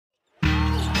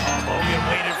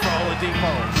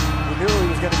Oladipo. We knew he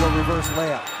was going to go reverse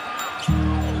layup.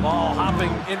 Ball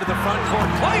hopping into the front court.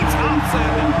 Klay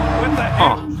Thompson with the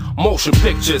hit. Motion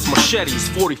pictures, machetes,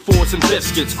 44s and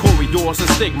biscuits, corridors and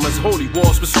stigmas, holy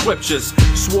wars with scriptures,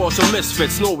 swords and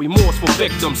misfits, no remorse for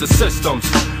victims and systems.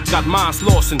 Got minds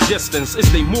lost in distance.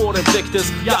 Is they more than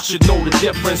victors? Y'all should know the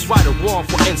difference. Right or wrong,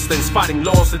 for instance, fighting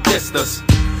laws that distance.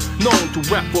 Known to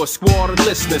rap for a squad of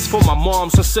listeners, for my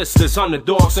moms and sisters,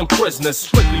 underdogs and prisoners,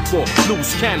 strictly for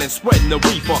loose cannons, spreading the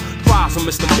reefer, crimes and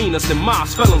misdemeanors, then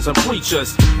mobs, felons and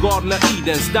preachers, Garden of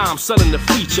Eden's, dime selling the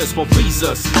features for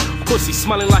visas, pussy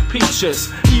smelling like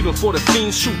peaches, even for the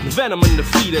fiends shooting venom in the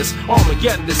fetus,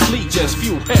 Armageddon is legions,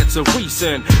 few heads of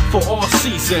reason, for all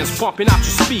seasons, pumping out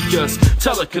your speakers,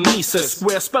 telekinesis,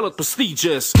 where spell it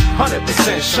prestigious,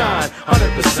 100% shine,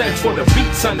 100% for the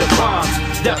beats and the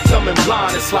rhymes, deaf, dumb and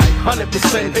blind, it's like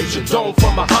 100% hit your dome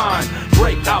from behind.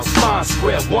 Breakout spine,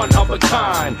 square one of a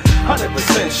kind.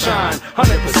 100% shine,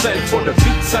 100% for the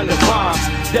beats and the rhymes.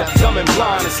 Deaf, dumb and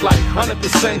blind, it's like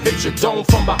 100% hit your dome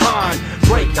from behind.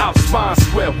 Breakout spine,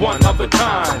 square one of a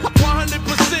kind.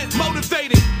 100%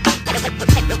 motivated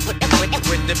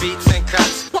with the beats and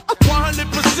cuts.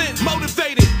 100%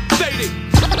 motivated, faded.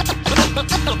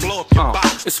 Blow up your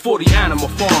box. It's for the animal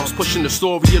farms, pushing the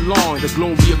story along. The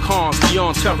glory of cons,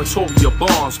 beyond territorial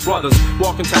bonds. Brothers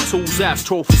walking tattoos, ass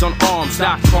trophies on arms.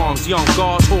 .coms, young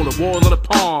guards hold a wall in the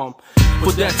palm.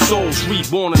 For dead souls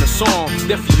reborn in a song,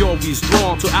 their theories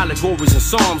drawn to allegories and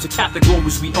psalms. The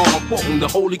categories we on, quoting the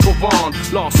Holy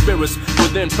Quran. Lost spirits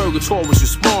within purgatories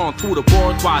respond through the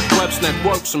worldwide webs,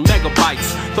 networks, and megabytes.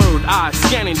 Third eye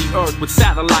scanning the earth with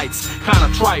satellites. Kinda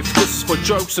trife, this is for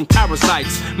jerks and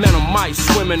parasites. Men and mice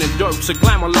swimming in dirt, so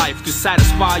glamour life could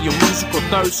satisfy your musical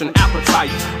thirst and appetite.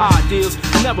 Ideals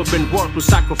never been worked with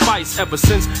sacrifice. Ever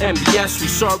since MBS we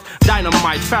served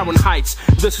dynamite, Fahrenheit.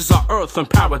 This is our earth and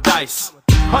paradise.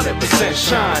 100%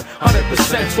 shine,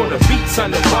 100% for the beats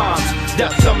and the rhymes.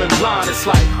 Deaf, dumb and blind, it's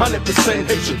like 100%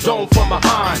 hit your dome from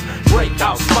behind.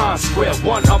 Breakout spine, square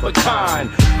one of a kind.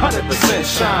 100%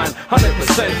 shine,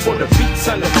 100% for the beats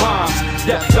and the rhymes.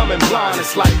 Deaf, dumb and blind,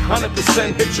 it's like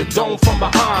 100% hit your dome from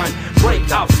behind.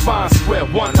 Breakout spine, square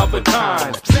one of a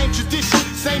kind. Same tradition,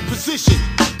 same position.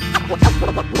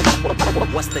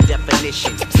 What's the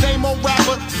definition? Same old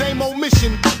rapper, same old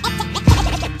mission.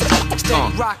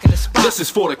 Rockin' the spot. This is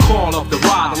for the call of the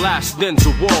ride, the last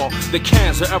ninja war. The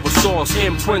cans of aerosols,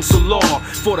 imprints of law.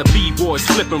 For the b-boys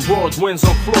flipping whirlwinds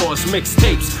on floors.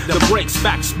 Mixtapes, the breaks,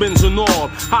 back spins and all.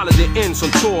 Holiday ends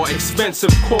on tour,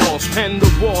 expensive calls. Pen the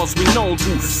walls, we known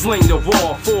to sling the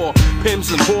raw. For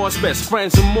pimps and whores, best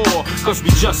friends and more. Cause we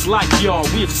just like y'all,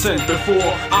 we've sent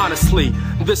before. Honestly,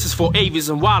 this is for avies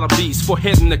and wallabies. For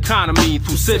hidden economy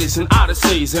through cities and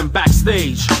odysseys. And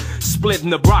backstage, splitting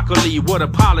the broccoli with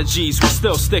apologies. We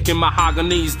still sticking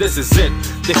mahoganies, this is it.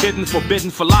 The hidden forbidden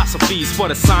philosophies. For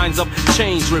the signs of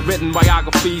change, rewritten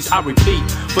biographies. I repeat,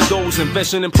 for those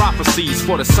envisioning prophecies.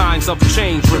 For the signs of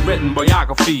change, rewritten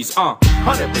biographies.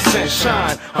 100%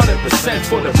 shine, 100%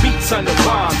 for the beats and the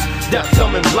rhymes. Deaf,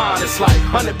 dumb and blind, it's like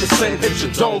 100% hit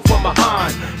your dome from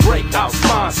behind. Breakout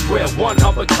spine, square one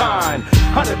of a kind.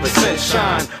 100%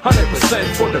 shine,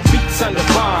 100% for the beats and the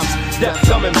rhymes. Deaf,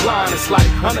 dumb and blind, it's like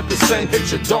 100%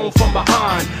 hit your dome from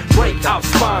behind. Breakout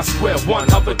spine, square one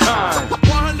of a kind.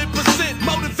 100%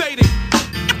 motivated.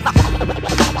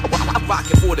 I'm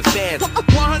rocking for the fans.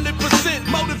 100%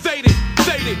 motivated,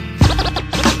 faded.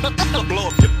 Blow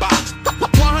up your box.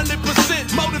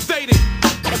 100% motivated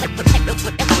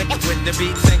with the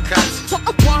beats and cuts.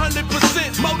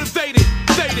 100% motivated.